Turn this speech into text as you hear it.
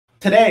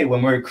today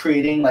when we're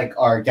creating like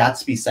our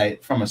Gatsby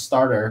site from a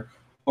starter,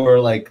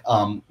 or like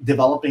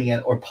developing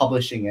it or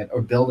publishing it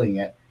or building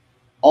it,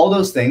 all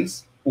those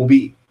things will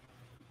be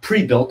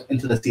pre-built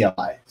into the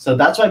CLI. So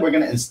that's why we're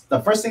going to,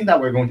 the first thing that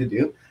we're going to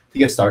do to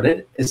get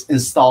started is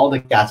install the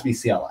Gatsby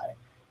CLI.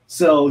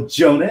 So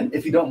Jonan,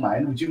 if you don't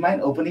mind, would you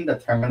mind opening the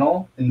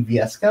terminal in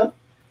VS Code?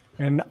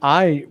 And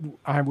I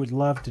would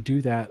love to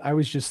do that. I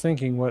was just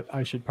thinking what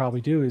I should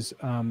probably do is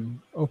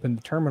open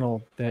the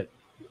terminal. That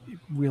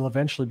will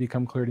eventually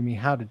become clear to me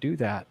how to do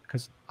that,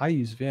 because I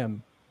use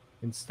Vim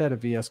instead of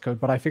VS Code.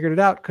 But I figured it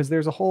out because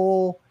there's a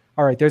whole,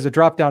 all right, there's a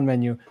drop-down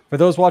menu. For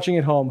those watching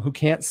at home who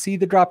can't see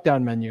the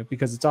drop-down menu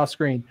because it's off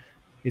screen,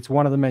 it's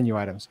one of the menu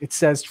items. It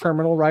says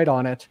terminal right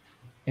on it,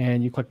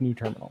 and you click new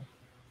terminal.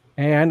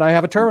 And I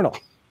have a terminal.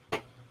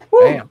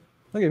 Woo! Bam.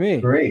 Look at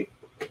me. Great.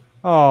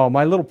 Oh,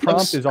 my little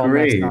prompt Looks is all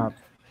great. messed up.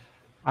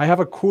 I have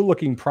a cool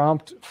looking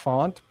prompt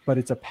font, but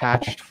it's a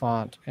patched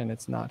font and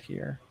it's not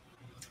here.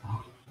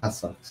 Oh, that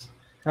sucks.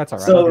 That's all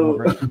right.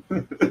 So,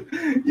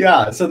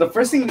 yeah. So the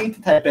first thing you need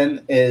to type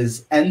in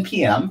is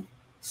npm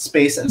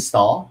space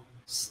install.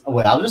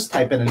 Wait, I'll just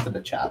type it into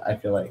the chat. I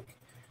feel like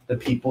the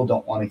people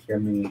don't want to hear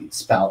me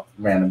spout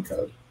random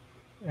code.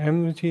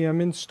 npm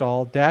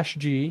install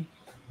 -g.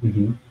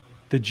 Mm-hmm.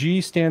 The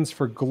G stands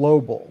for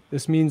global.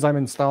 This means I'm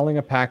installing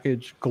a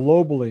package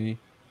globally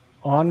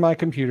on my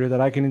computer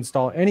that I can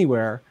install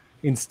anywhere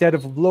instead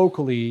of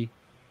locally,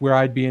 where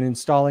I'd be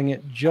installing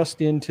it just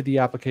into the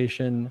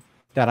application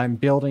that I'm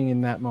building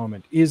in that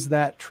moment. Is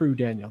that true,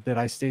 Daniel? Did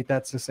I state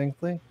that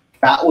succinctly?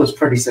 That was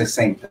pretty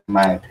succinct, in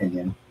my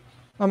opinion.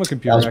 I'm a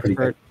computer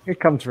expert. It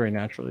comes very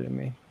naturally to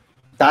me.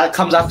 That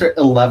comes after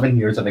 11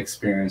 years of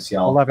experience,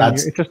 y'all. 11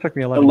 years. It just took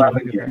me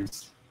 11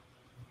 years.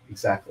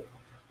 Exactly.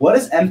 What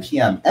is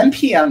NPM?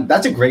 NPM,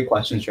 that's a great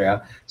question,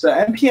 Shreya. So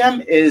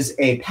NPM is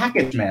a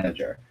package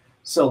manager.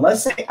 So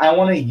let's say I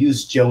want to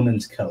use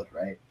Jonan's code,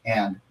 right?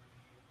 And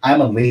I'm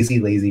a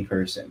lazy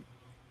person.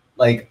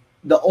 Like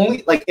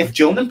if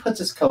Jonan puts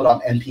his code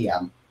on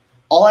NPM,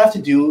 all I have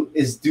to do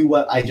is do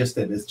what I just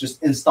did, is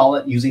just install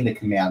it using the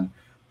command.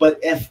 But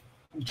if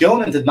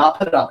Jonan did not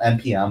put it on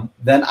NPM,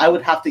 then I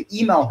would have to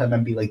email him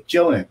and be like,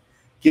 Jonan,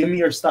 give me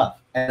your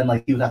stuff. And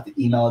like he would have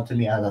to email it to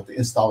me. I'd have to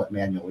install it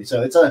manually.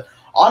 So it's an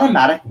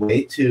automatic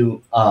way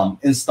to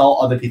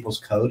install other people's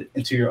code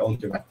into your own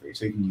directory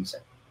so you can use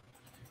it.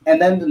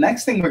 And then the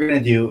next thing we're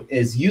going to do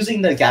is,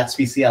 using the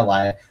Gatsby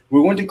CLI,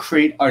 we're going to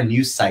create our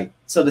new site.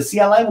 So the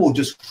CLI will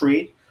just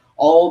create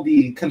all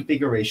the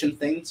configuration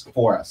things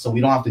for us, so we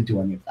don't have to do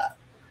any of that.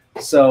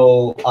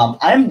 So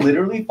I'm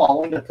literally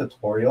following the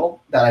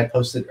tutorial that I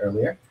posted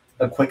earlier,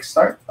 the quick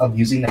start of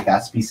using the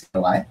Gatsby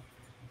CLI.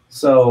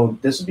 So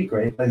this would be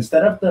great. But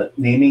instead of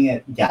naming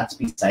it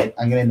Gatsby site,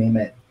 I'm going to name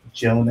it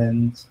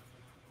Jonan's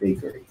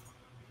Bakery.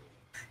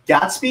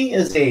 Gatsby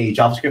is a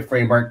JavaScript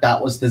framework that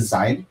was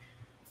designed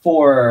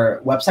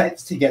for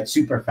websites to get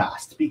super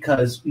fast,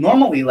 because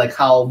normally, like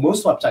how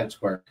most websites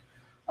work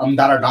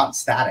that are not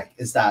static,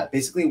 is that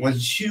basically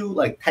once you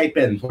like type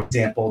in, for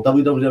example,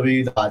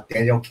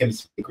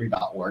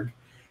 www.danielkimsbakery.org,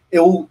 it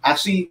will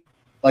actually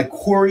like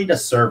query the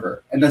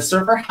server, and the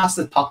server has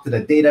to talk to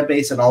the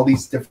database and all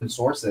these different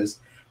sources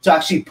to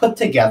actually put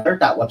together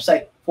that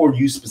website for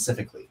you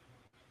specifically.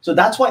 So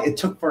that's why it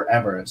took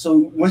forever.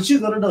 So once you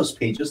go to those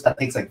pages that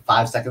takes like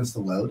 5 seconds to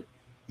load,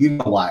 you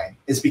know why.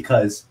 It's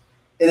because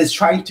it is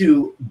trying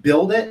to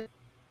build it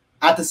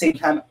at the same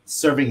time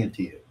serving it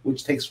to you,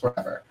 which takes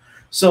forever.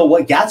 So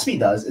what Gatsby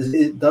does is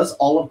it does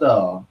all of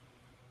the,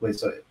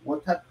 so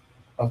what type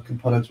of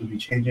components would be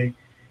changing?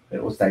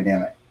 It was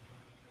dynamic.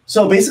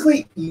 So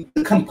basically,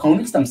 the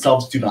components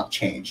themselves do not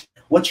change.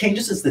 What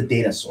changes is the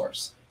data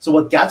source. So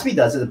what Gatsby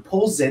does is it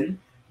pulls in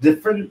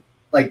different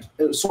like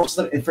sources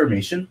of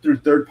information through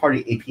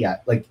third-party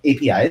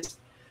APIs.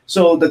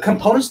 So the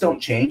components don't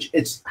change.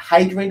 It's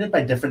hydrated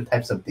by different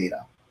types of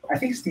data. I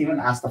think Steven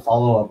asked a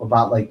follow-up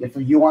about like, if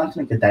you want to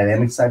make a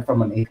dynamic site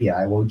from an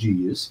API, what would you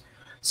use?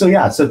 So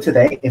yeah, so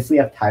today, if we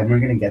have time, we're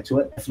going to get to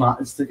it. If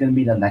not, it's going to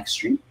be the next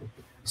stream.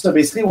 So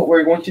basically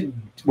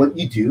what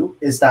you do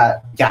is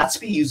that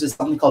Gatsby uses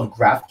something called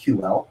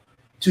GraphQL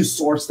to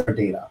source their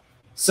data.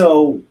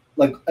 So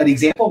like an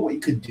example of what you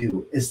could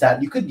do is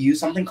that you could use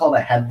something called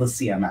a headless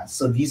CMS.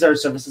 So these are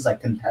services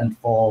like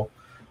Contentful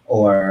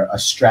or a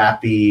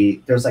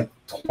Strappy. There's like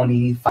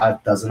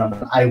 25 dozen of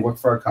them. I work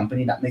for a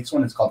company that makes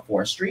one. It's called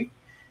Forestry.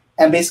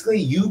 And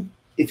basically,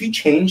 if you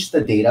change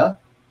the data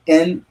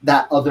in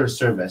that other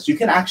service, you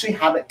can actually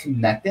have it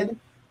connected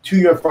to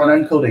your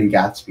front-end code in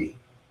Gatsby.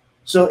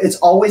 So it's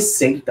always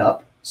synced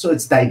up. So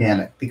it's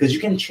dynamic because you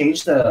can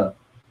change the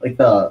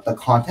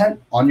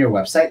content on your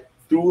website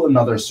through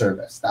another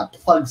service that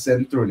plugs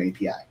in through an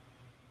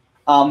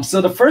API.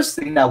 So the first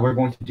thing that we're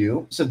going to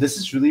do, so this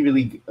is really,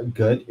 really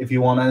good if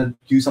you want to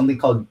do something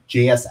called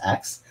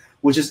JSX,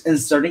 which is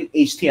inserting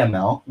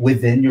HTML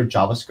within your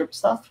JavaScript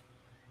stuff,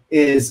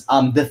 is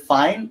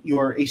define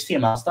your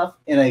HTML stuff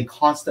in a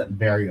constant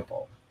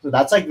variable. So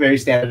that's like very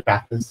standard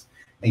practice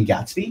in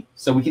Gatsby.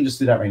 So we can just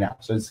do that right now.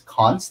 So it's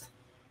const,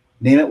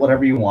 name it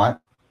whatever you want,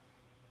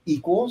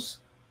 equals,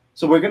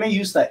 So we're going to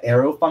use the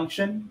arrow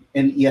function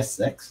in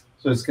ES6.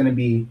 So it's going to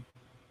be,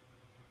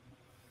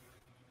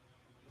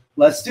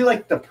 let's do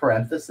like the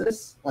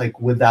parenthesis, like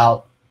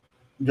without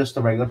just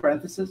the regular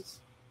parenthesis.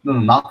 No,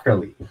 not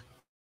curly.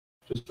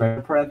 Just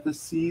regular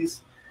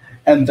parentheses.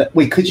 And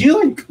wait, could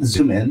you like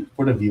zoom in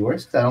for the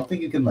viewers? Because I don't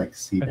think you can like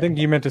see. I think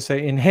you meant to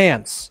say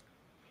enhance.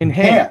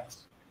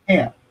 Enhance.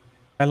 Enhance.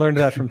 I learned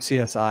that from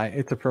CSI.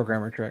 It's a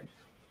programmer trick.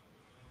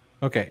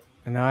 Okay,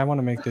 and now I want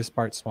to make this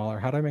part smaller.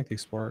 How do I make the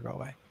Explorer go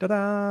away?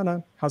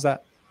 Da-da-da. How's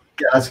that?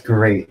 Yeah, that's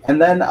great.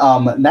 And then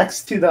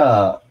next to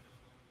the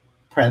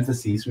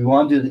parentheses, we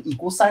want to do the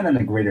equal sign and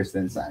the greater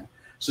than sign.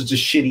 So it's a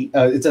shitty.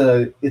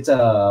 It's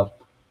a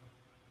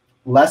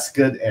less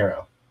good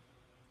arrow.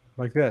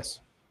 Like this.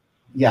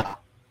 Yeah,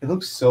 it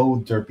looks so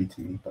derpy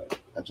to me, but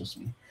that's just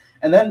me.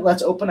 And then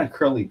let's open a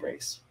curly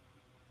brace.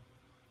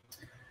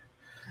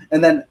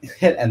 And then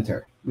hit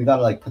enter. We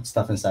gotta like put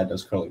stuff inside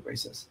those curly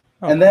braces.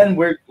 Oh. And then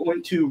we're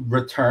going to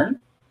return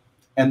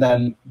and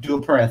then do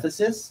a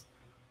parenthesis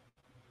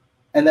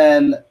and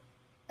then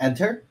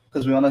enter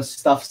because we want to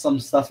stuff some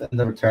stuff in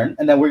the return.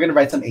 And then we're going to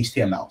write some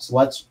HTML. So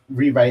let's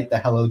rewrite the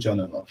hello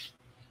Jonah love.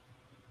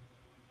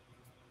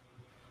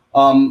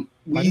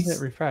 Why did it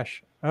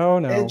refresh? Oh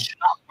no. It should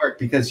not work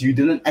because you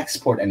didn't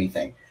export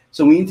anything.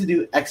 So we need to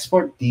do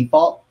export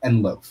default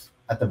and loaf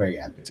at the very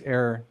end. It's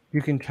error.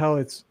 You can tell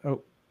it's,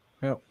 oh,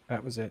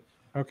 that was it.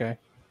 Okay.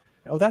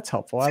 Oh, that's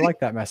helpful. I like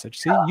that message.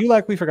 See, you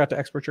likely forgot to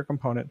export your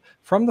component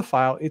from the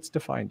file it's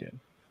defined in.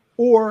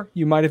 Or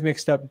you might have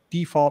mixed up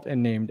default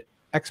and named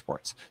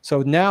exports.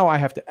 So now I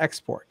have to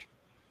export.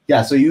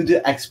 Yeah, so you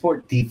do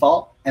export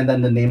default and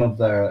then the name of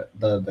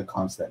the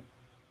constant.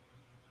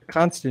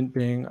 Constant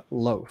being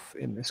loaf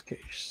in this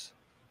case.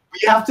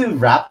 You have to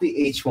wrap the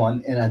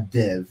H1 in a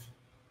div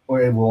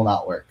or it will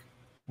not work.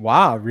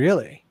 Wow,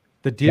 really?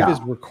 The div is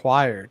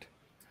required.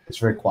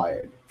 It's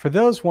required. For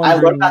those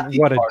wondering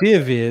what a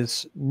div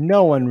is,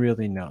 no one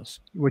really knows.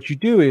 What you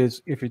do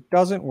is, if it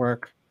doesn't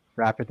work,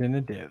 wrap it in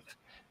a div.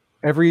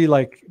 Every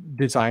like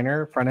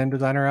designer, front-end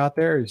designer out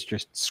there is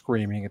just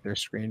screaming at their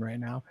screen right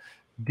now.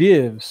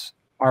 Divs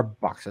are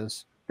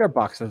boxes. They're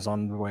boxes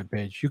on the web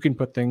page. You can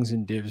put things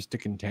in divs to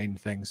contain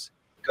things.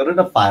 Go to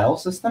the file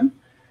system,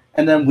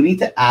 and then we need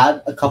to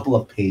add a couple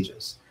of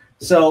pages.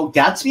 So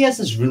Gatsby has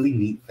this really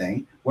neat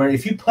thing where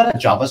if you put a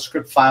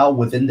JavaScript file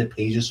within the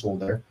pages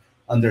folder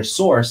under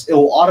source, it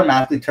will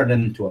automatically turn it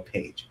into a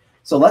page.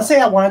 So let's say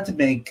I wanted to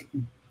make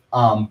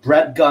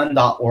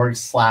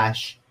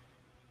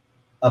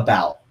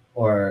breadgun.org/about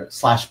or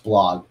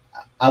 /blog.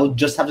 I would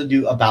just have to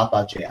do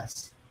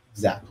about.js.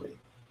 Exactly.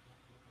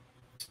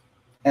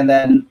 And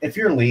then if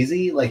you're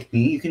lazy like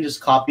me, you can just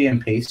copy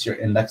and paste your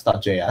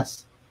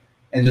index.js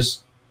and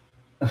just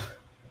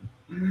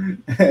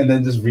and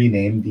then just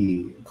rename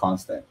the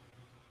constant.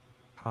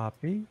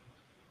 Copy,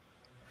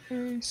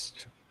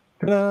 paste.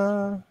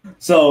 Ta-da.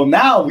 So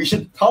now we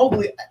should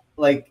probably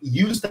like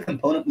use the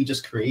component we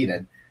just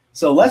created.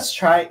 So let's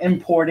try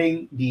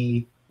importing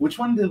the, which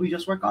one did we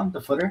just work on? The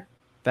footer?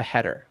 The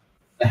header.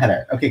 The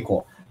header. Okay,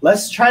 cool.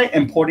 Let's try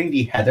importing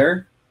the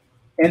header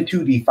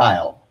into the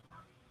file.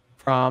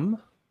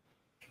 From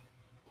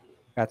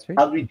Gatsby?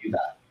 How do we do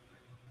that?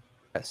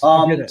 Yes,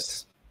 we did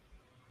it.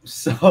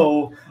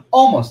 So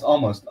almost.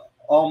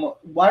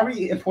 Why are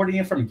we importing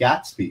it from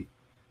Gatsby?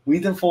 We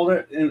need to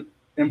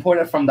import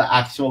it from the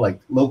actual like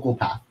local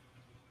path.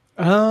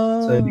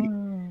 So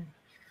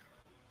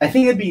I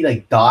think it'd be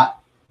like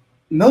dot.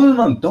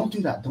 No, don't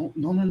do that. No.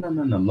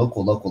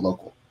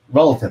 Local.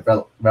 Relative.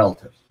 So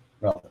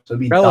it'd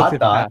be relative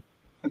dot.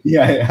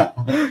 Yeah.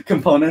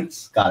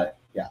 Components. Got it.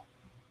 Yeah.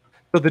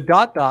 So the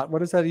dot.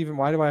 What is that even?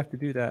 Why do I have to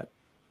do that?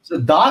 So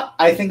dot,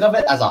 I think of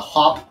it as a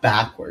hop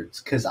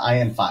backwards because I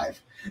am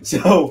 5.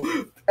 So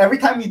every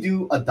time you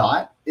do a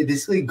dot, it's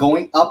basically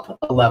going up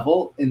a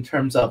level in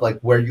terms of like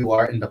where you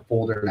are in the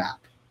folder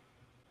map.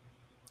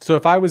 So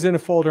if I was in a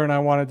folder and I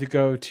wanted to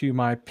go to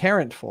my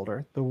parent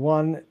folder, the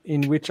one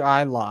in which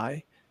I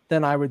lie,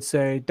 then I would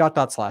say ...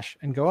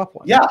 and go up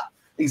one. Yeah,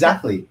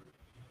 exactly.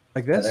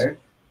 Like this?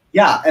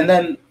 Yeah, and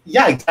then,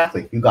 yeah,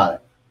 exactly. You got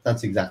it.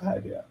 That's exactly how I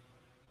do it.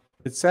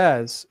 It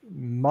says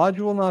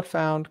module not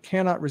found,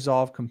 cannot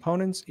resolve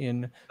components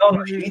in.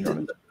 No, you need to,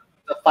 the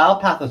file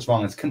path is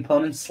wrong. It's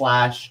components /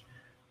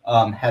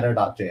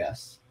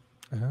 header.js.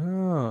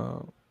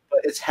 Oh. But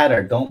it's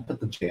header. Don't put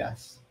the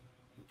JS.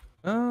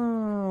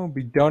 Oh,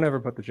 we don't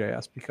ever put the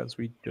JS because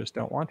we just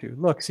don't want to.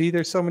 Look, see,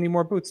 there's so many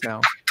more boots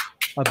now.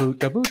 A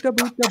boot. A boot of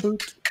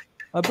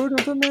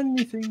the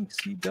many things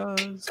he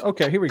does.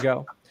 Okay, here we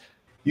go.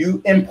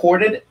 You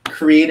imported,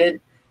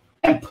 created,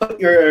 and put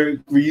your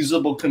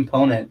reusable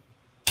component.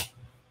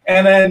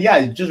 And then,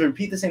 yeah, just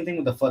repeat the same thing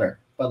with the footer.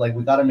 But, like,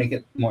 we got to make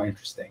it more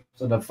interesting.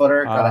 So the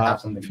footer got to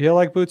have something. I feel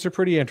like boots are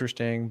pretty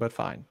interesting, but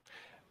fine.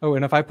 Oh,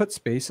 and if I put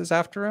spaces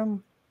after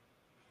them?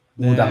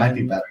 Ooh, that might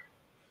be better.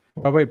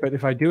 Oh, wait, but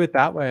if I do it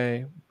that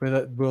way,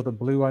 will the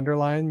blue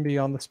underline be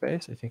on the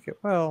space? I think it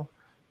will.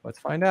 Let's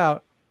find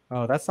out.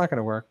 Oh, that's not going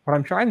to work. What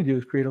I'm trying to do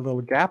is create a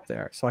little gap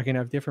there so I can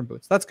have different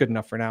boots. That's good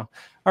enough for now.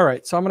 All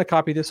right, so I'm going to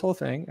copy this whole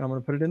thing, and I'm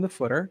going to put it in the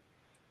footer.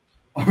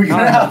 Are we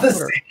gonna have the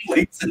same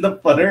links in the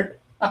footer?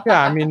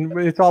 Yeah, I mean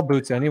it's all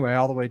boots anyway,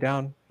 all the way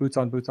down. Boots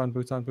on boots on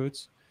boots on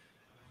boots.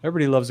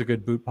 Everybody loves a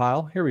good boot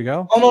pile. Here we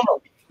go. Oh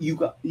no. You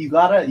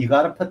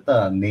gotta put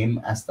the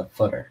name as the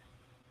footer.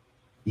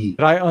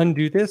 Did I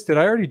undo this? Did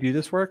I already do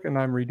this work and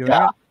I'm redoing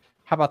it?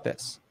 How about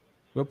this?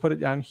 We'll put it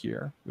down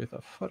here with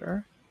a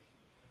footer.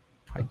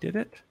 I did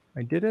it.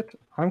 I did it.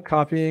 I'm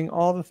copying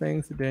all the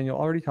things that Daniel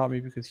already taught me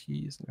because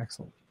he's an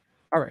excellent.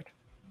 All right,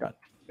 done.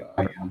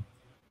 I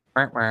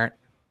am.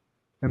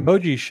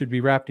 Emoji should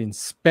be wrapped in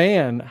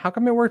span. How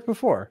come it worked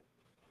before?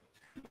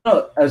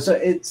 No, so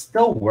it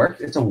still works.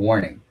 It's a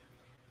warning.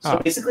 So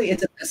basically,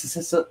 it's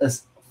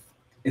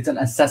an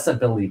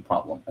accessibility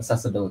problem.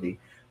 Accessibility.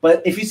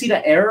 But if you see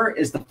the error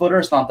is the footer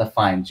is not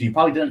defined, so you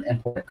probably didn't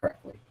import it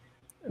correctly,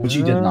 which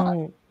you did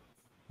not.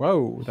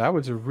 Whoa, that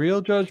was a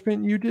real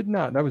judgment. You did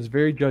not. That was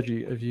very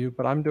judgy of you,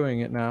 but I'm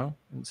doing it now.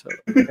 And so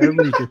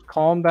everybody just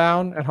calm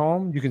down at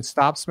home. You can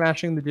stop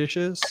smashing the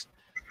dishes.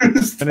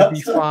 It's going to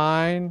be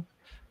fine.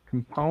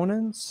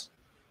 Components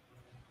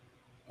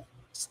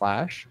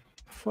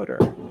 / footer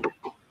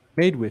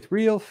made with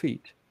real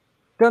feet.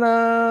 Ta-da!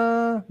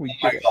 Oh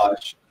my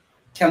gosh.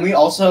 Can we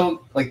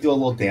also like do a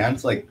little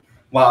dance like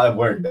while I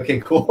work? Okay,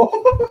 cool.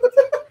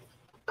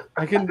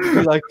 I can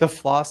do like the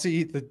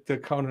Flossie, the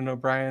Conan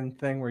O'Brien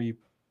thing where you,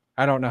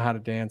 I don't know how to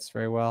dance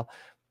very well.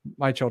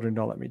 My children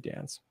don't let me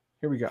dance.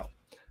 Here we go.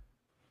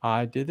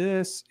 I did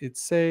this.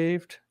 It's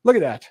saved. Look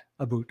at that.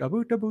 A boot, a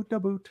boot, a boot, a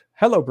boot.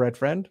 Hello, bread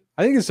friend.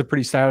 I think it's a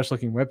pretty stylish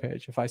looking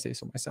webpage, if I say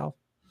so myself.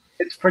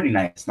 It's pretty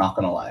nice, not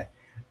gonna lie.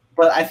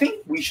 But I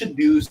think we should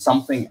do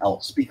something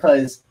else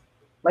because,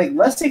 like,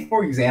 let's say,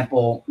 for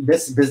example,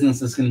 this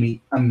business is gonna be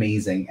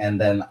amazing,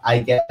 and then I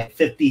get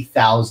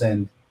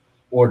 50,000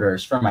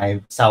 orders for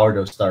my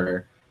sourdough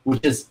starter,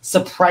 which is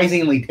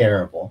surprisingly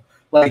terrible.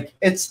 Like,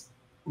 it's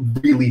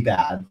really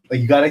bad.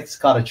 Like, you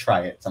gotta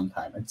try it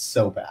sometime. It's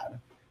so bad.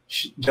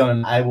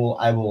 Jonan, I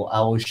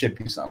will ship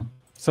you some.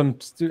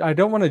 I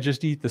don't want to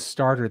just eat the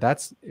starter.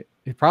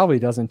 It probably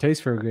doesn't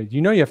taste very good.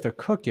 You know, you have to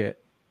cook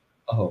it.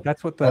 Oh,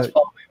 that's probably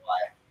why.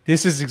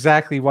 This is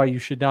exactly why you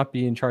should not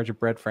be in charge of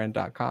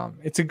breadfriend.com.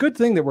 It's a good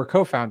thing that we're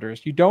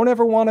co-founders. You don't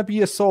ever want to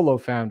be a solo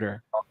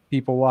founder.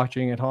 People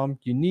watching at home,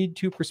 you need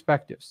two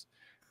perspectives.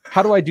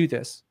 How do I do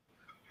this?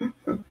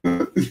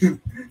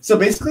 So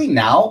basically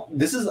now,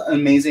 this is an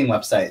amazing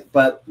website,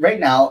 but right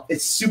now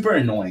it's super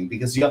annoying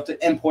because you have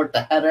to import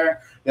the header,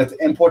 you have to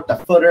import the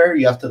footer,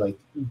 you have to like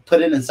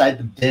put it inside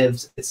the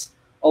divs. It's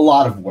a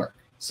lot of work.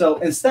 So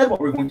instead what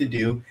we're going to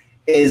do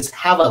is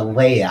have a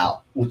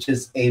layout, which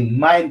is a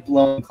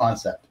mind-blowing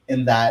concept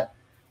in that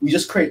we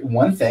just create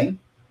one thing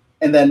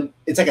and then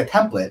it's like a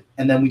template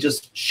and then we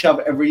just shove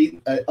every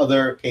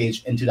other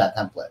page into that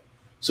template.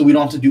 So we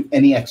don't have to do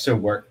any extra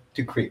work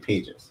to create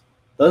pages.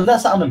 Doesn't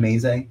that sound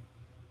amazing?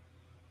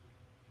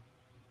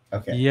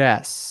 Okay.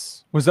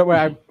 Yes. Was that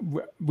why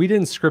we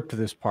didn't script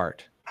this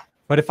part,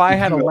 but if I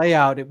had a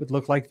layout, it would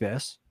look like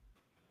this.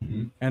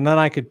 Mm-hmm. And then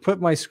I could put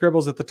my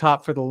scribbles at the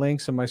top for the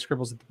links and my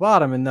scribbles at the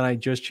bottom. And then I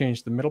just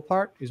changed the middle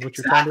part is what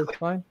you're trying to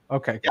explain.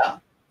 Okay. Yeah.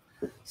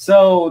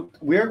 So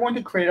we're going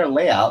to create our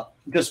layout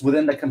just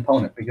within the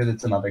component because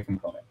it's another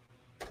component.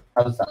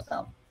 How does that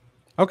sound?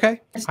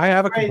 Okay. I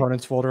have a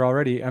components folder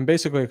already. I'm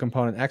basically a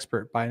component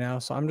expert by now.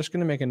 So I'm just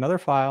going to make another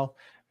file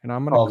and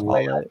I'm going to call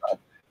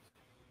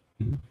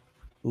it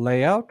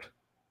layout.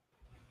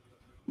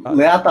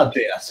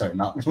 Layout.js, sorry,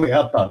 not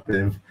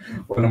layout.div.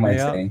 What am I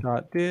saying?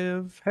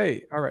 Layout.div.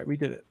 Hey, all right, we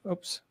did it.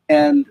 Oops.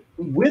 And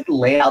with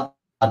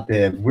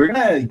layout.div, we're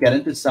going to get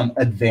into some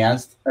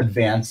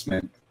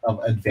advancement of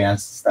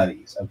advanced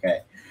studies,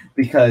 okay?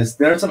 Because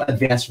there's some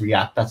advanced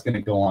React that's going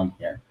to go on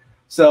here.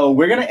 So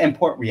we're going to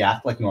import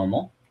React like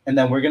normal, and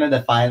then we're going to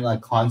define a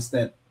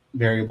constant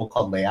variable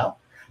called layout.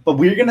 But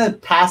we're going to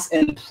pass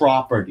in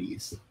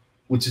properties,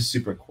 which is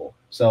super cool.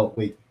 So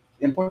wait,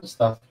 import the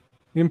stuff.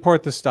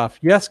 Import the stuff.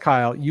 Yes,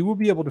 Kyle, you will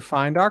be able to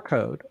find our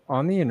code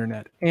on the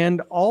internet.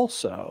 And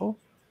also,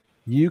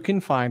 you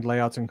can find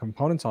layouts and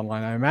components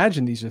online. I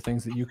imagine these are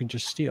things that you can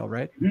just steal,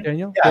 right,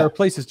 Daniel? Yeah. There are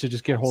places to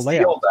just get whole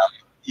layouts.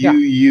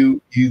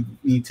 You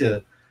need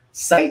to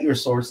cite your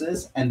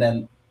sources and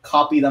then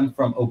copy them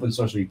from open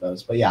source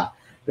repos. But yeah,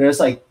 there's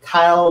like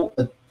Kyle.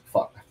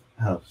 Fuck.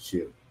 Oh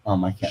shoot.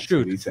 I can't.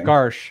 Shoot.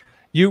 Garsh.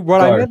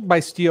 What I meant by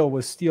steal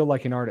was steal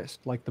like an artist,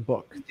 like the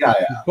book. Yeah.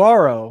 You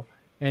borrow.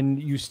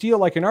 And you steal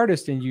like an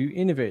artist and you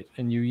innovate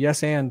and you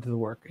yes and the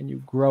work and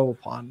you grow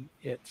upon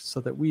it so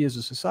that we as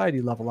a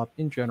society level up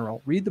in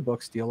general. Read the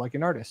book, Steal Like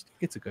an Artist.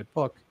 It's a good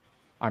book,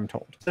 I'm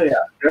told. So yeah,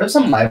 there are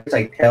some libraries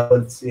like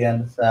Tailwood,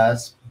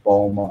 CNSS,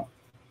 Bulma.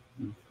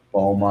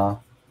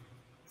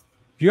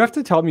 You have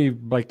to tell me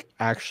like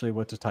actually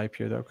what to type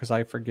here though, because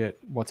I forget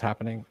what's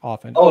happening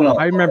often. Oh no.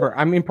 I remember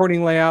I'm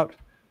importing layout.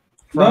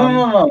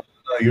 No,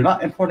 you're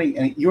not importing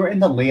any. You're in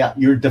the layout.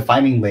 You're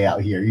defining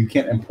layout here. You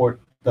can't import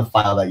the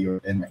file that you're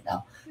in right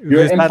now.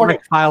 Is that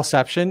like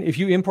fileception? If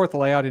you import the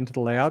layout into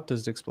the layout,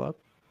 does it explode?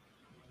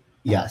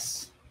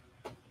 Yes.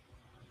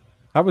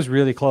 That was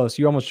really close.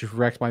 You almost just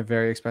wrecked my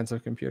very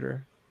expensive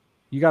computer.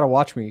 You got to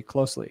watch me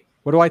closely.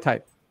 What do I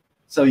type?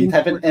 So you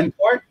type in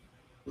import,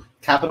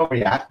 capital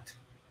React,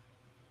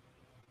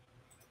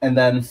 and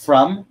then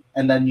from,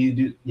 and then you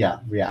do,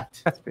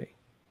 React. Gatsby.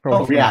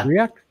 Oh, React.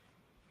 React?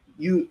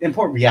 You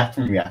import React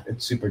from React.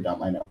 It's super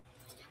dumb, I know.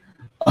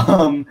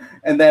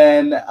 And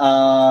then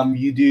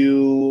you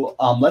do,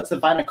 let's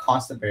define a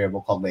constant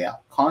variable called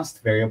layout.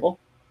 Const layout,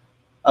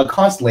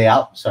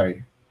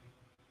 sorry.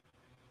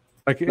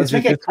 Like, is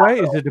it this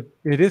way?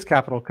 It is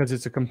capital because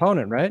it's a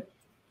component, right?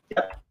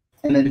 Yep.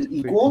 And then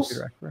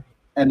equals,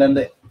 and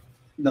then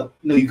no,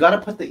 you got to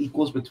put the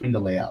equals between the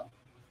layout.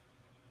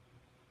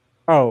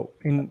 Oh,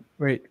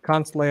 wait,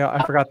 const layout.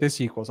 I forgot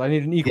this equals. I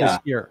need an equals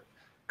here.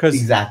 Because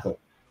exactly.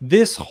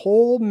 This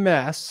whole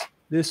mess,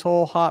 this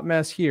whole hot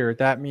mess here,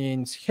 that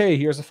means, hey,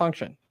 here's a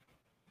function.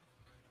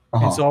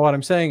 And so what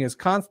I'm saying is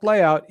const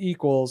layout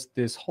equals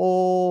this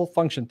whole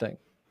function thing,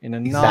 an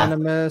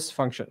anonymous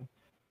function.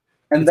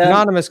 And it's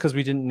anonymous because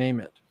we didn't name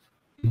it.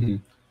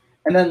 And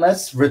then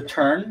let's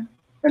return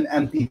an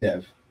empty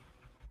div.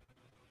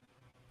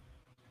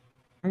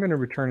 I'm going to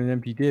return an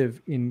empty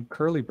div in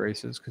curly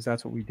braces because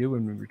that's what we do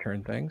when we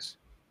return things.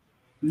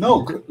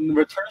 No,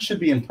 return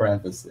should be in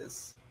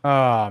parentheses.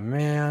 Oh,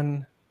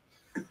 man.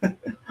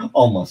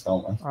 Almost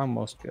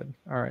good.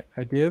 All right.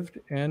 I dived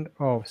and,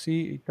 oh,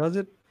 see, it does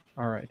it.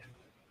 All right.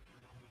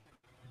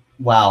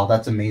 Wow,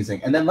 that's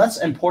amazing. And then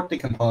let's import the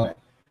component.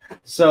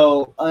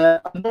 So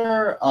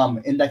under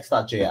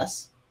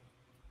index.js.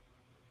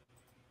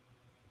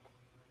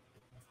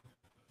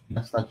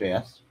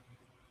 Index.js.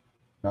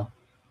 No.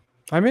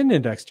 I'm in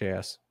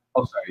index.js.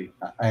 Oh, sorry.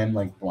 I am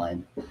like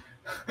blind.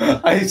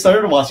 I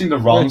started watching the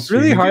wrong It's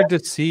really hard to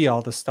see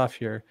all the stuff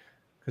here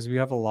because we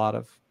have a lot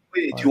of.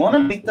 Wait, do you want to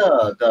make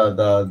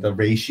the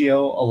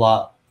ratio a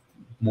lot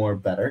more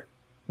better?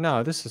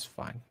 No, this is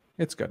fine.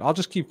 It's good. I'll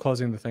just keep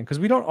closing the thing because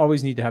we don't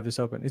always need to have this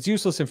open. It's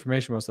useless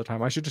information most of the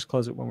time. I should just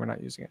close it when we're not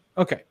using it.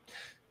 Okay.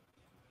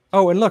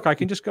 Oh, and look, I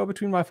can just go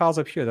between my files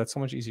up here. That's so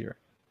much easier.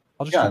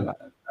 I'll just do that.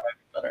 That might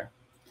be better.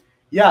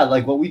 Yeah,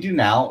 like what we do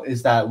now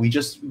is that we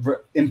just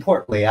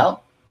import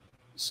layout.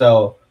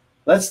 So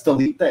let's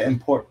delete the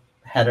import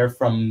header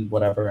from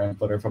whatever and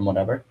footer from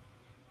whatever.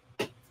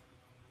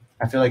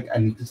 I feel like I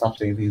need to stop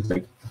saying things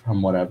like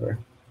from whatever.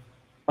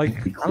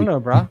 Like, I don't know,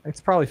 bro. It's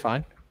probably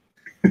fine.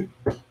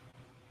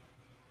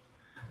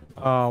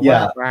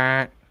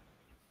 Yeah.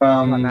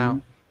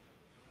 Now.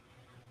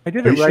 I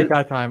did it right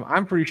that time.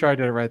 I'm pretty sure I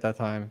did it right that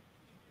time.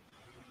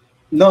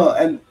 No,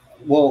 and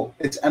well,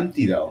 it's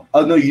empty though.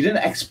 Oh no, you didn't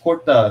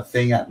export the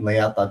thing at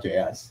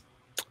layout.js.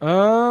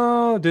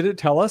 Oh, did it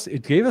tell us?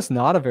 It gave us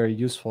not a very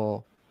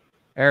useful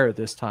error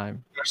this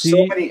time. There's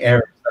so many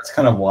errors. That's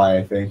kind of why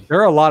I think. There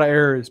are a lot of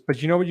errors,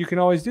 but you know what you can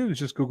always do is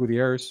just Google the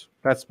errors.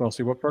 That's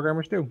mostly what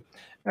programmers do.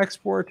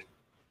 Export,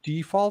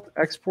 default,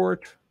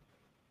 export.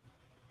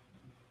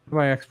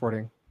 What am I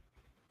exporting?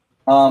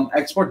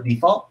 Export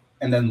default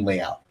and then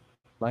layout.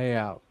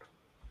 Layout.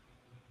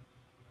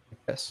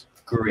 Yes.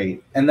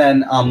 Great. And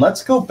then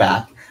let's go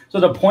back. So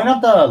the point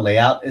of the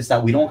layout is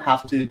that we don't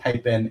have to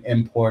type in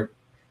import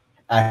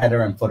a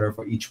header and footer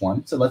for each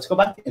one. So let's go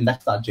back to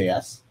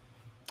index.js.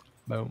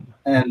 Boom.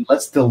 And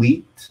let's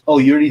delete. Oh,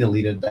 you already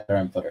deleted the header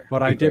and footer.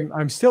 But I did.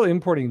 I'm still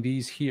importing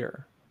these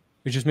here,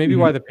 which is maybe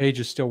why the page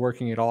is still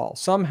working at all.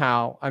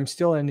 Somehow I'm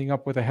still ending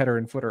up with a header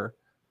and footer.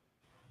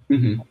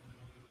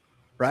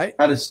 Right?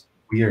 That is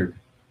weird.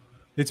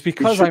 It's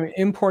because I'm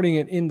importing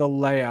it in the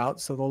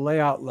layout, so the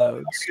layout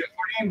loads. You're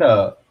importing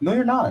the... No,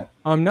 you're not.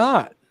 I'm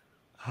not.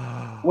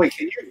 Wait,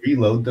 can you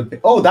reload the...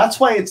 Oh, that's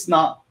why it's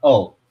not...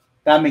 Oh,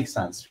 that makes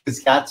sense.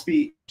 Because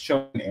Gatsby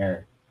showing an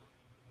error.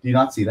 Do you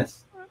not see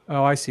this?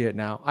 Oh, I see it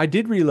now. I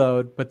did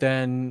reload, but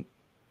then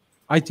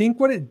I think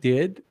what it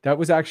did, that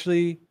was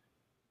actually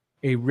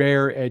a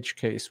rare edge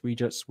case we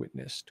just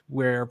witnessed,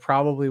 where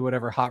probably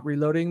whatever hot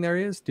reloading there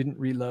is didn't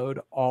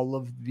reload all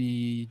of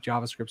the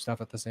JavaScript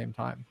stuff at the same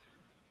time.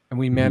 And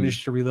we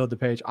managed to reload the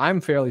page.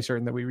 I'm fairly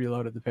certain that we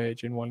reloaded the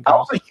page in one go. That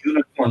was a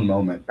unicorn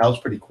moment. That was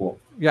pretty cool.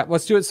 Yeah,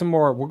 let's do it some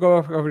more. We'll go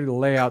over to the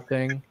layout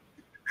thing.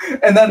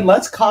 And then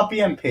let's copy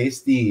and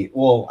paste the...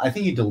 Well, I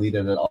think you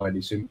deleted it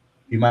already, so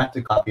you might have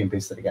to copy and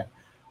paste it again.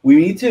 We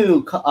need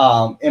to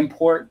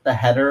import the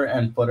header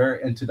and footer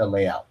into the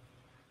layout.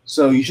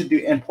 So you should do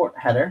import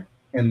header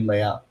in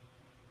layout.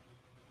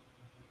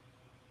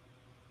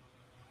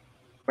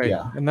 Wait,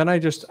 and then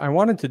I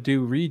wanted to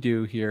do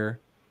redo here.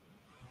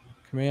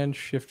 Command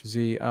Shift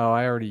Z. Oh,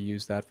 I already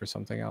used that for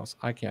something else.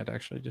 I can't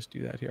actually just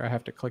do that here. I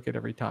have to click it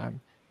every time.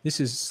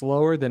 This is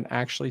slower than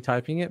actually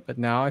typing it, but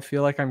now I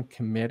feel like I'm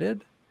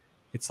committed.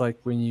 It's like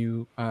when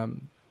you, what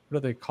do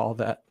they call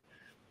that?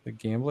 The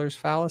gambler's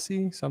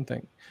fallacy?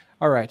 Something.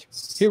 All right,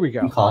 here we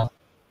go.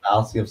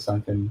 Fallacy of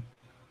sunken.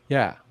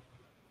 Yeah.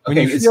 When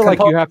you feel like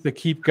you have to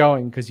keep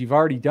going because you've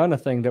already done a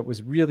thing that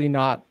was really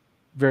not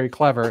very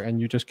clever and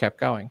you just kept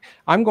going.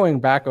 I'm going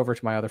back over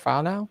to my other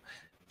file now,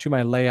 to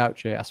my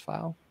layout.js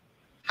file.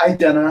 Hi,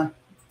 Jenna.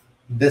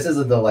 This is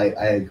a delight.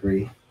 I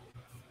agree.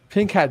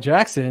 Pink Hat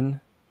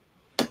Jackson.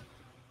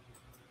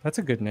 That's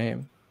a good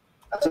name.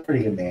 That's a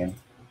pretty good name.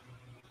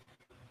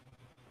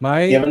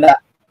 Given that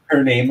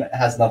her name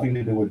has nothing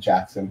to do with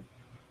Jackson.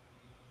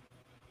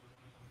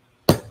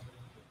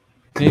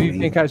 Maybe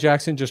Pink Cat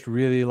Jackson just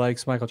really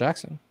likes Michael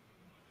Jackson.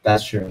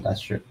 That's true.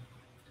 That's true.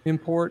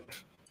 Import,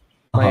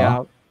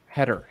 layout,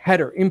 header.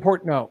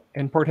 Import, no.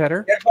 Import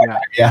header?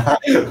 Yeah.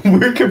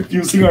 We're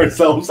confusing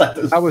ourselves at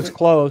this That was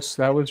close.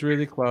 That was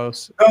really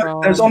close.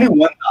 No, there's only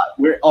one dot.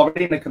 We're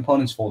already in the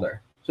components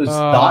folder. So it's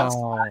dot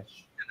slash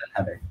and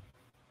then header.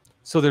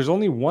 So there's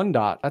only one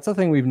dot. That's a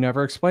thing we've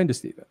never explained to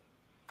Steven.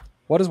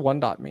 What does one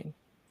dot mean?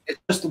 It's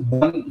just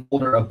one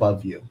folder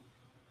above you.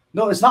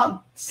 No, it's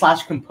not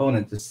slash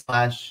components. It's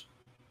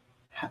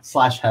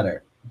slash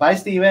header. Bye,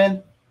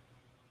 Steven.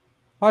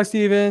 Hi,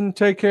 Steven.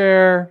 Take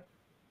care.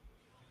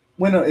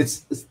 Wait, no,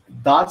 it's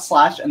dot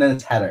slash and then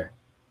it's header.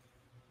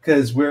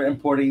 Because we're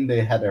importing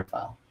the header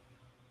file.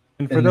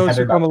 And for those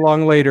who come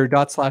along later,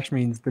 dot slash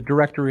means the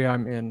directory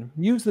I'm in.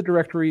 Use the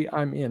directory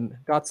I'm in.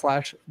 Dot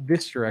slash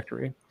this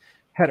directory.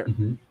 Header.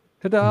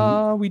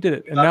 Ta-da! We did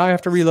it. And now I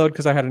have to reload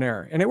because I had an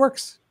error. And it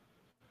works.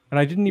 And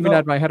I didn't even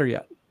add my header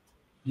yet.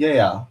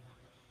 Yeah.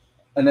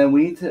 And then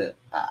we need to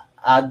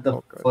add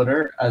the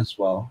footer as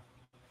well.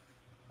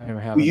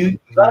 You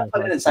gotta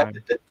put it inside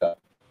the div.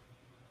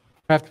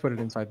 I have to put it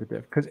inside the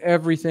div because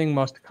everything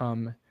must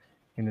come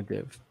in a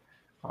div.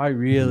 I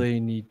really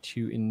need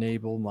to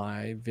enable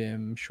my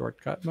Vim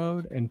shortcut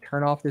mode and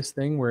turn off this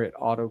thing where it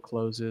auto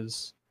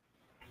closes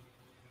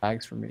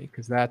tags for me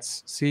because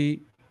that's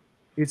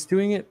it's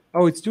doing it.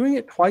 Oh, it's doing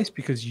it twice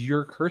because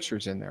your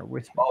cursor's in there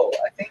with me. Oh,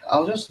 I think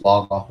I'll just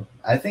log off.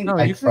 I think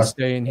no, you can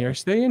stay in here.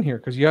 Stay in here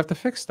because you have to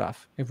fix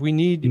stuff. If we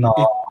need,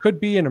 it could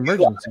be an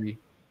emergency.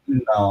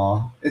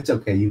 No, it's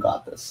okay. You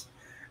got this.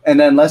 And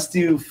then let's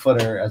do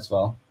footer as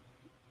well.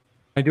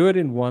 I do it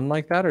in one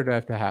like that, or do I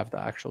have to have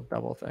the actual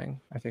double thing?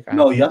 I think I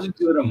no. You have to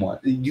do it in one.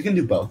 You can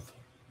do both.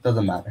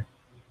 Doesn't matter.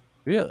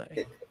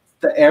 Really?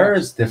 The error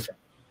is different.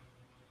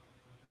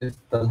 It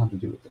doesn't have to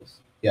do with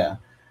this. Yeah.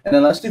 And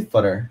then let's do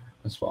footer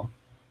as well.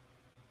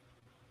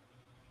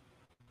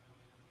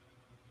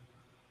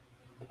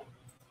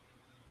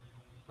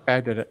 Okay,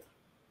 I did it.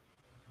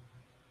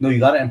 No, you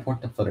got to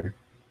import the footer.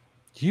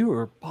 You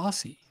are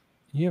bossy.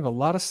 You have a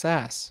lot of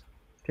sass.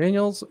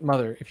 Daniel's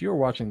mother, if you're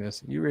watching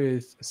this, you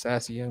raised a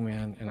sassy young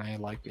man, and I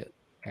like it,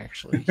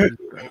 actually.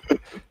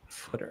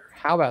 Footer.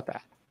 How about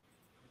that?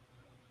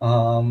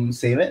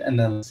 Save it, and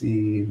then let's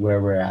see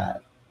where we're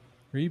at.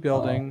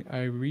 Rebuilding.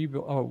 I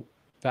rebuild. Oh,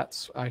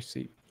 I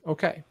see.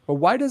 Okay. But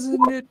why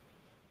doesn't it?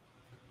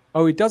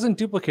 Oh, it doesn't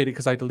duplicate it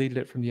because I deleted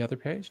it from the other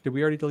page. Did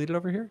we already delete it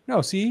over here?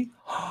 No, see?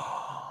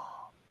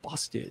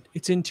 Busted.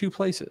 It's in two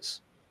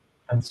places.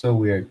 That's so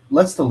weird.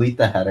 Let's delete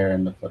the header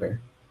and the footer.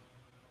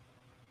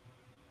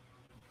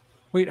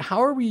 Wait,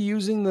 how are we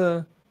using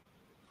the...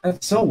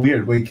 That's so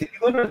weird. Wait, can you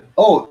go to...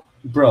 Oh,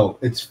 bro,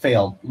 it's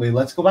failed. Wait,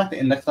 let's go back to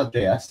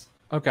index.js.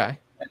 Okay.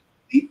 And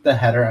delete the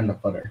header and the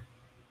footer.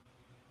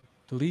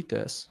 Delete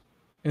this.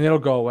 And it'll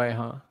go away,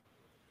 huh?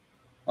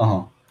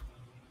 Uh-huh.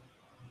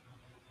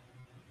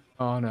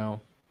 Oh,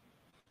 no.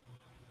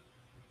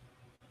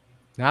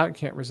 Now it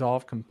can't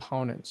resolve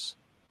components.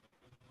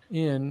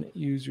 In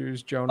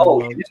users Jonah.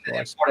 Oh, you didn't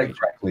import it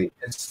correctly.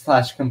 It's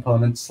slash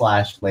components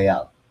slash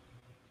layout.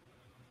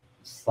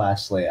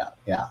 Slash layout,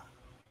 yeah.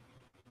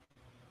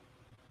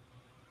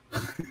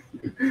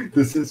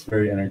 This is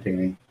very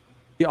entertaining.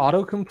 The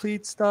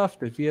autocomplete stuff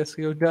that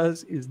VSCO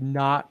does is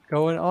not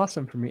going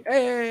awesome for me.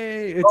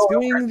 Hey, it's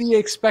doing the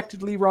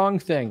expectedly wrong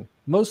thing.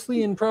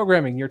 Mostly in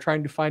programming, you're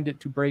trying to find it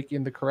to break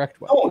in the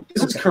correct way. Oh,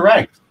 this is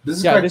correct. This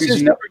is correct because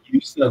you never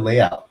used the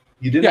layout.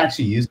 You didn't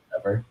actually use it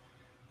ever.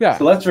 Yeah.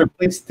 So let's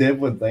replace div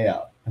with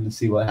layout and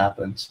see what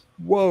happens.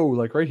 Whoa,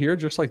 like right here,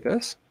 just like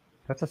this?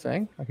 That's a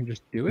thing? I can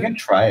just do it? You can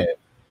try it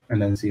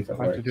and then see if it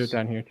works. I have to do it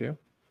down here too.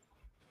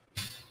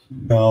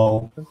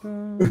 No.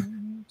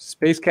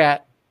 Space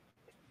Cat.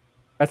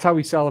 That's how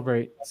we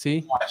celebrate.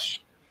 See?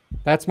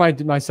 That's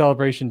my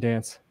celebration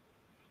dance.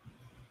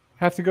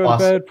 Have to go to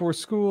bed for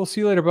school.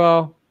 See you later,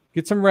 Bo.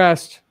 Get some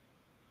rest.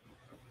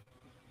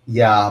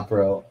 Yeah,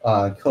 bro.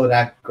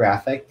 Kodak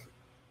Graphic.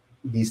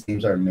 These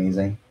themes are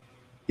amazing.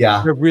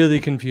 Yeah. They're really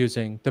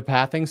confusing. The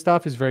pathing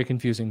stuff is very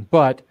confusing.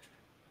 But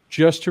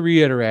just to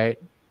reiterate,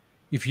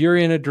 if you're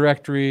in a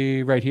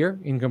directory right here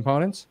in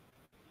components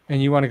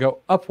and you want to go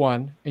up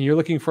one and you're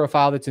looking for a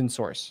file that's in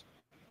source,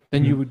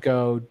 then you would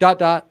go ...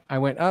 I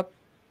went up.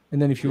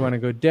 And then if you want to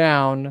go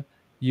down,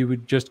 you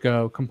would just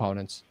go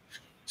components.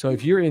 So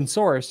if you're in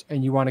source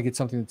and you want to get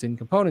something that's in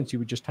components, you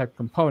would just type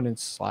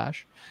components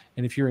 /.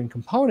 And if you're in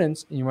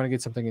components and you want to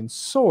get something in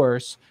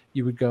source,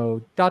 you would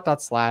go ...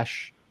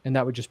 and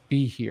that would just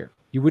be here.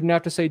 You wouldn't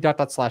have to say ...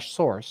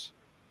 source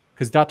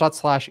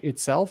because ...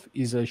 itself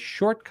is a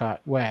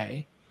shortcut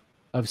way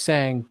of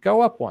saying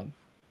go up one. ...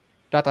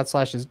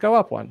 is go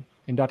up one.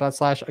 And ...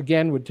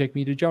 again would take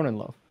me to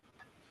JonanLoaf.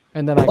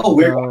 And then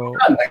we're going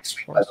on next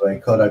week, by the way,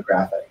 Kodak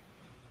Graphic.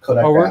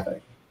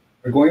 Graphic.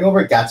 We're going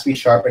over Gatsby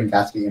Sharp and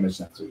Gatsby Image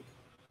next week.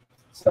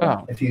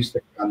 So if you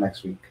stick around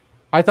next week.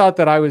 I thought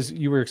that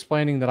you were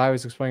explaining that I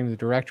was explaining the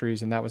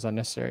directories and that was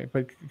unnecessary.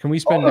 But can we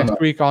spend next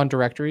week on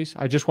directories?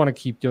 I just want to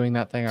keep doing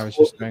that thing I was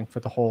just doing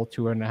for the whole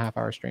 2.5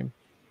 hour stream.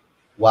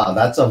 Wow,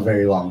 that's a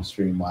very long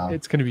stream. Wow.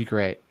 It's going to be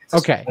great.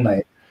 Okay.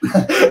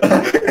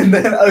 And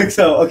then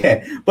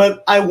okay,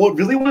 but I would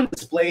really want to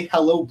display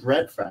hello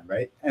bread friend,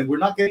 right? And we're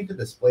not getting to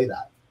display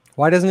that.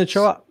 Why doesn't it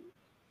show up?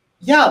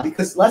 Yeah,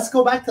 because let's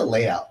go back to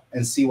layout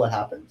and see what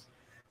happens.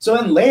 So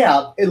in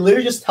layout, it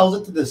literally just tells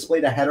it to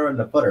display the header and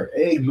the footer.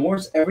 It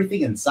ignores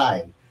everything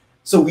inside.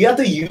 So we have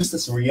to use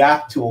this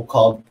React tool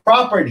called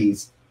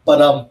properties.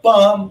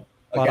 Bum.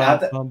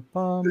 Okay,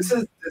 this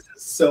is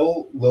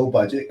so low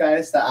budget,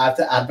 guys, that I have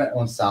to add my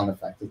own sound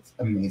effect. It's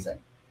amazing.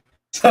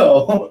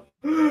 So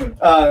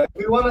if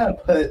we want to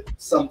put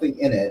something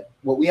in it,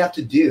 what we have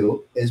to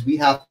do is we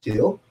have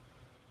to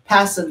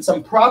pass in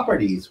some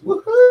properties.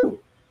 Woohoo!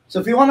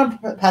 So if you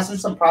want to pass in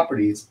some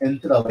properties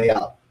into the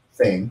layout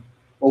thing,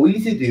 what we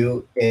need to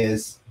do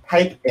is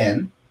type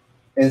in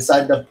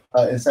inside the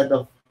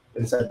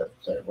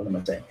sorry, what am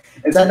I saying?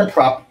 Inside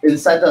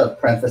the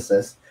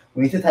parenthesis,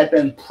 we need to type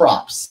in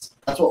props.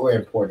 That's what we're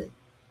importing.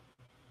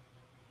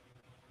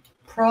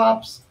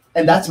 Props,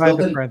 and that's built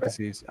in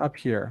parentheses up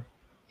here.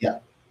 Yeah,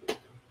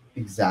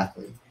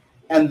 exactly.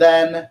 And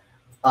then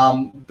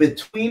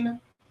between.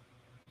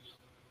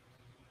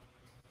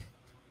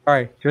 All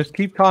right, just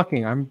keep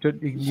talking.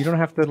 You don't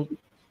have to.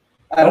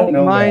 I don't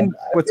know, mind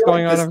what's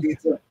going on.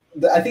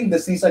 I think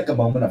this needs like a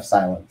moment of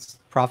silence.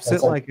 Props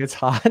it like it's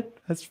hot.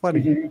 That's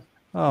funny.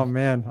 Mm-hmm. Oh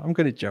man, I'm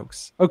good at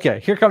jokes. Okay,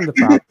 here come the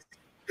props.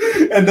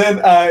 And then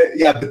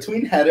yeah,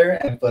 between header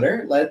and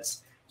footer,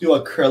 let's do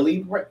a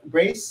curly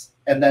brace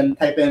and then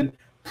type in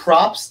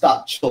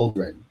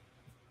props.children.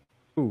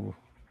 Ooh.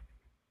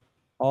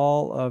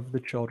 All of the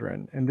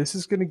children. And this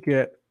is going to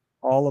get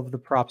all of the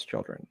props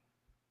children.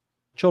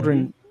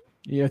 Children, mm-hmm.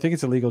 Yeah, I think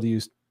it's illegal to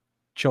use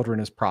children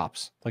as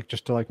props, like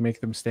just to like make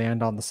them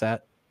stand on the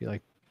set. Be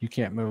like, you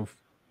can't move.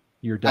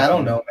 You're definitely... I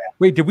don't know, man.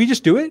 Wait, did we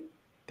just do it?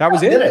 That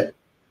was it? Did it.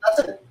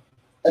 That's an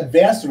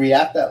advanced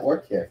React at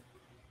work here.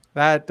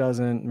 That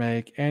doesn't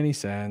make any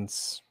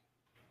sense.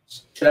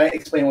 Should I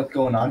explain what's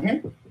going on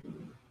here?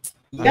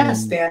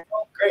 Yes, Dan.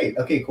 Oh, great.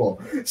 Okay,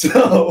 cool.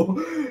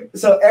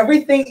 So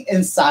everything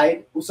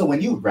inside, so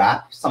when you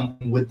wrap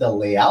something with the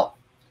layout,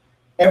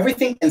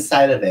 everything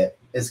inside of it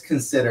is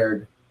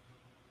considered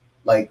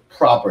like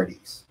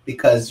properties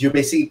because you're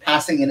basically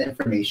passing in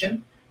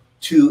information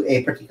to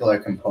a particular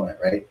component,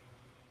 right?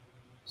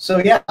 So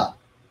yeah,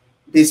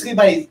 basically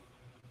by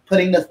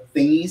putting the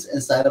thingies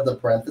inside of the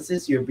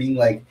parentheses, you're being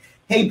like,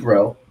 hey,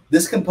 bro,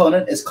 this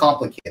component is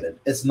complicated.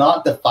 It's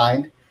not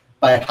defined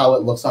by how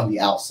it looks on the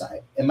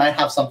outside. It might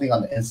have something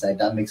on the inside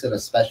that makes it a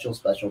special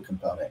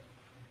component.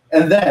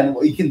 And then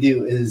what you can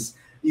do is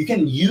you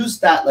can use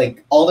that,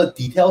 like all the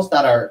details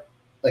that are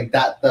like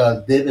that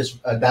the div is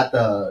that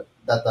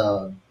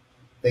the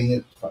thing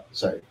is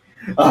sorry.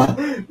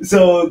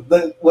 So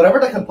the whatever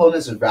the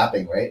components is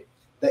wrapping, right?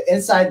 The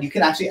inside you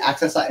can actually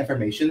access that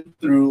information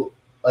through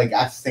like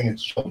accessing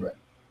its children.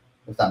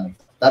 If that makes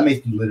sense. That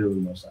makes literally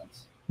no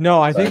sense.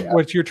 No, I think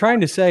what you're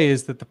trying to say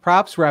is that the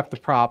props wrap the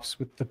props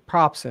with the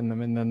props in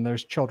them, and then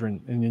there's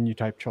children, and then you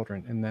type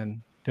children, and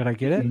then did I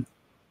get it?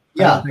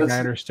 Yeah, I don't think I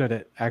understood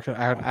it actually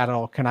at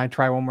all. Can I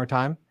try one more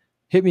time?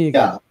 Hit me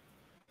again.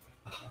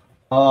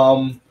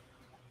 Yeah.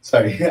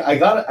 Sorry, I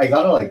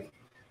gotta like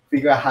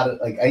figure out how to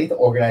like. I need to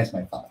organize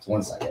my thoughts.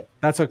 1 second.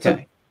 That's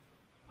okay.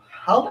 So,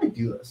 how do I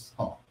do this?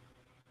 Huh.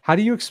 How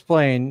do you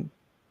explain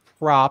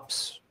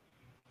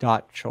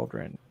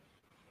props.children?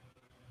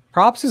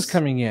 Props is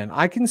coming in.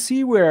 I can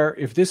see where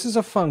if this is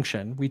a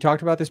function, we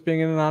talked about this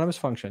being an anonymous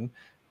function,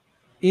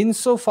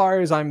 insofar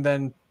as I'm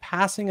then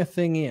passing a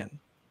thing in,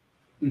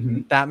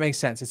 that makes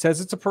sense. It says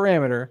it's a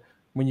parameter.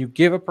 When you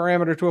give a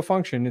parameter to a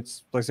function,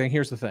 it's like saying,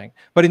 here's the thing.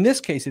 But in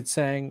this case, it's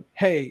saying,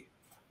 hey,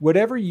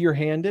 whatever you're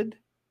handed,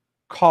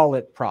 call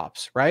it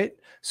props, right?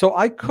 So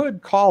I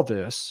could call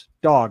this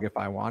dog if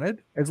I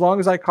wanted, as long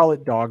as I call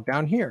it dog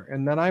down here.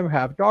 And then I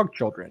have dog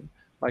children,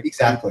 like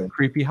exactly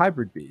creepy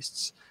hybrid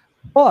beasts.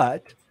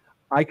 But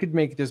I could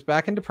make this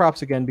back into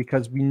props again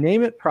because we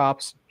name it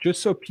props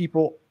just so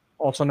people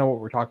also know what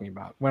we're talking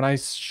about. When I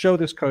show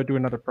this code to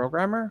another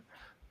programmer,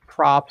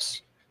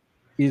 props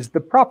is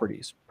the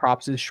properties.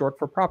 Props is short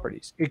for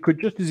properties. It could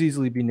just as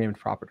easily be named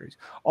properties.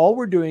 All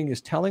we're doing is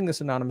telling this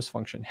anonymous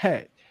function,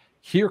 hey,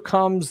 here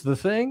comes the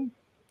thing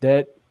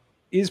that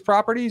is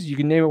properties. You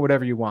can name it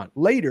whatever you want.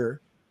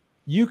 Later,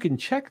 you can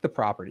check the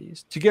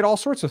properties to get all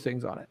sorts of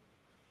things on it.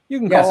 You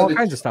can call all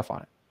kinds of stuff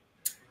on it.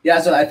 Yeah,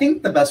 so I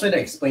think the best way to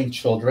explain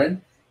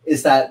children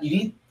is that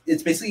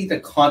it's basically the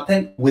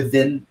content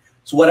within,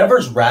 so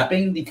whatever's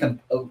wrapping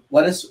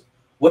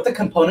what the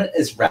component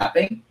is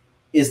wrapping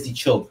is the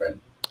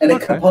children. And the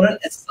component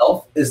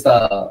itself is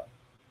the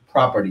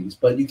properties,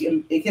 but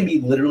it can be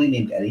literally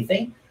named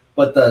anything,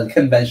 but the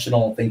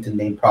conventional thing to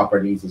name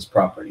properties is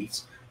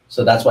properties.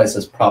 So that's why it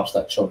says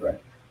props.children.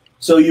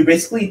 So you're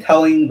basically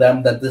telling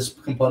them that this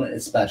component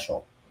is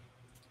special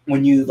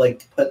when you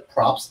like put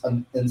props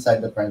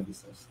inside the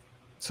parentheses.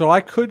 So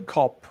I could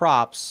call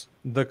props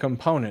the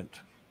component.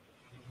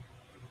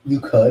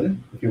 You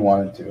could if you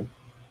wanted to.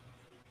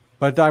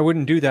 But I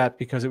wouldn't do that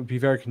because it would be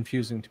very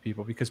confusing to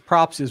people because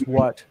props is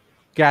what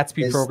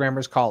Gatsby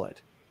programmers call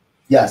it.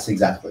 Yes,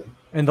 exactly.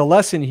 And the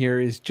lesson here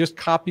is just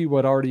copy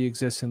what already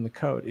exists in the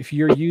code. If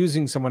you're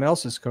using someone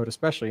else's code,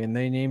 especially, and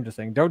they named a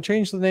thing, don't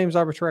change the names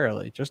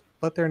arbitrarily. Just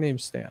let their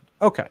names stand.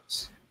 Okay.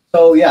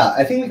 So yeah,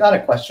 I think we got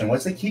a question.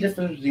 What's the key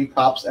difference between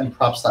props and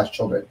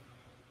props/children?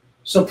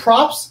 So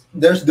props,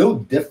 there's no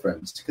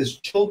difference because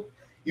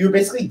you're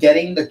basically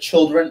getting the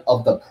children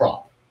of the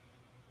prop.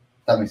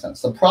 That makes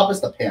sense. The prop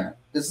is the parent.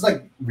 This is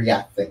like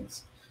React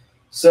things.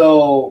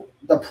 So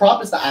the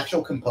prop is the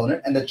actual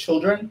component, and the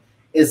children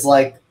is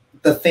like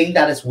the thing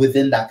that is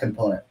within that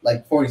component.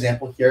 Like, for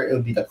example, here it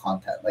would be the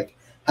content, like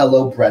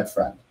hello bread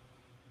friend.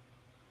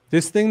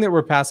 This thing that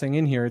we're passing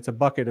in here, it's a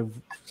bucket of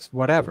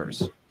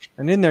whatevers.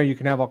 And in there, you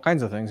can have all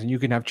kinds of things, and you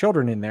can have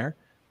children in there.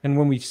 And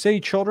when we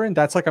say children,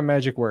 that's like a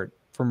magic word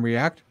from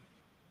React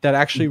that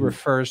actually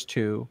refers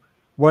to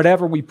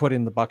whatever we put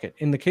in the bucket.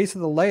 In the case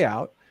of the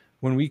layout,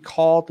 when we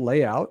called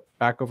layout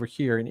back over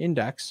here in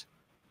index,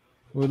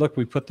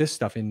 we put this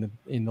stuff in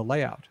the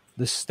layout.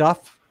 The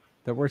stuff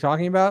that we're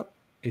talking about,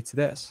 it's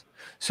this.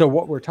 So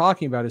what we're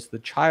talking about is the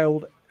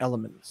child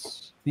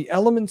elements, the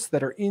elements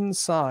that are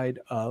inside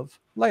of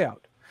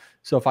layout.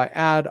 So if I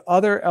add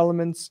other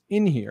elements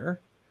in here,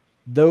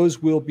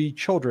 those will be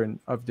children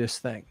of this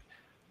thing.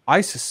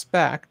 I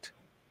suspect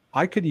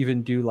I could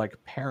even do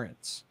like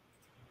parents,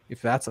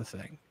 if that's a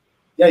thing.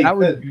 Yeah, that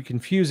would be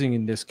confusing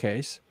in this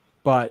case.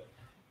 But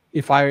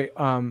if I,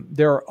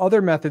 there are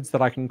other methods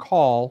that I can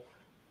call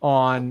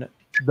on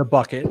the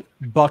bucket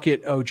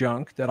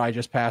ojunk that I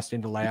just passed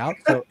into layout.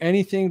 So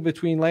anything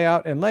between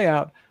layout and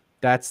layout,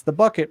 that's the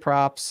bucket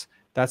props.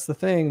 That's the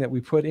thing that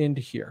we put into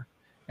here.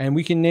 And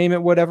we can name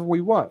it whatever we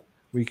want.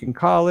 We can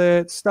call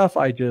it stuff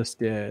I just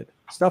did,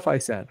 stuff I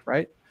sent,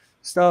 right?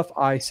 Stuff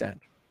I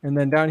sent. And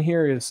then down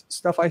here is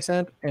stuff I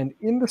sent. And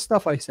in the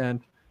stuff I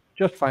sent,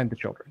 just find the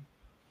children.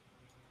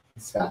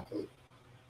 Exactly.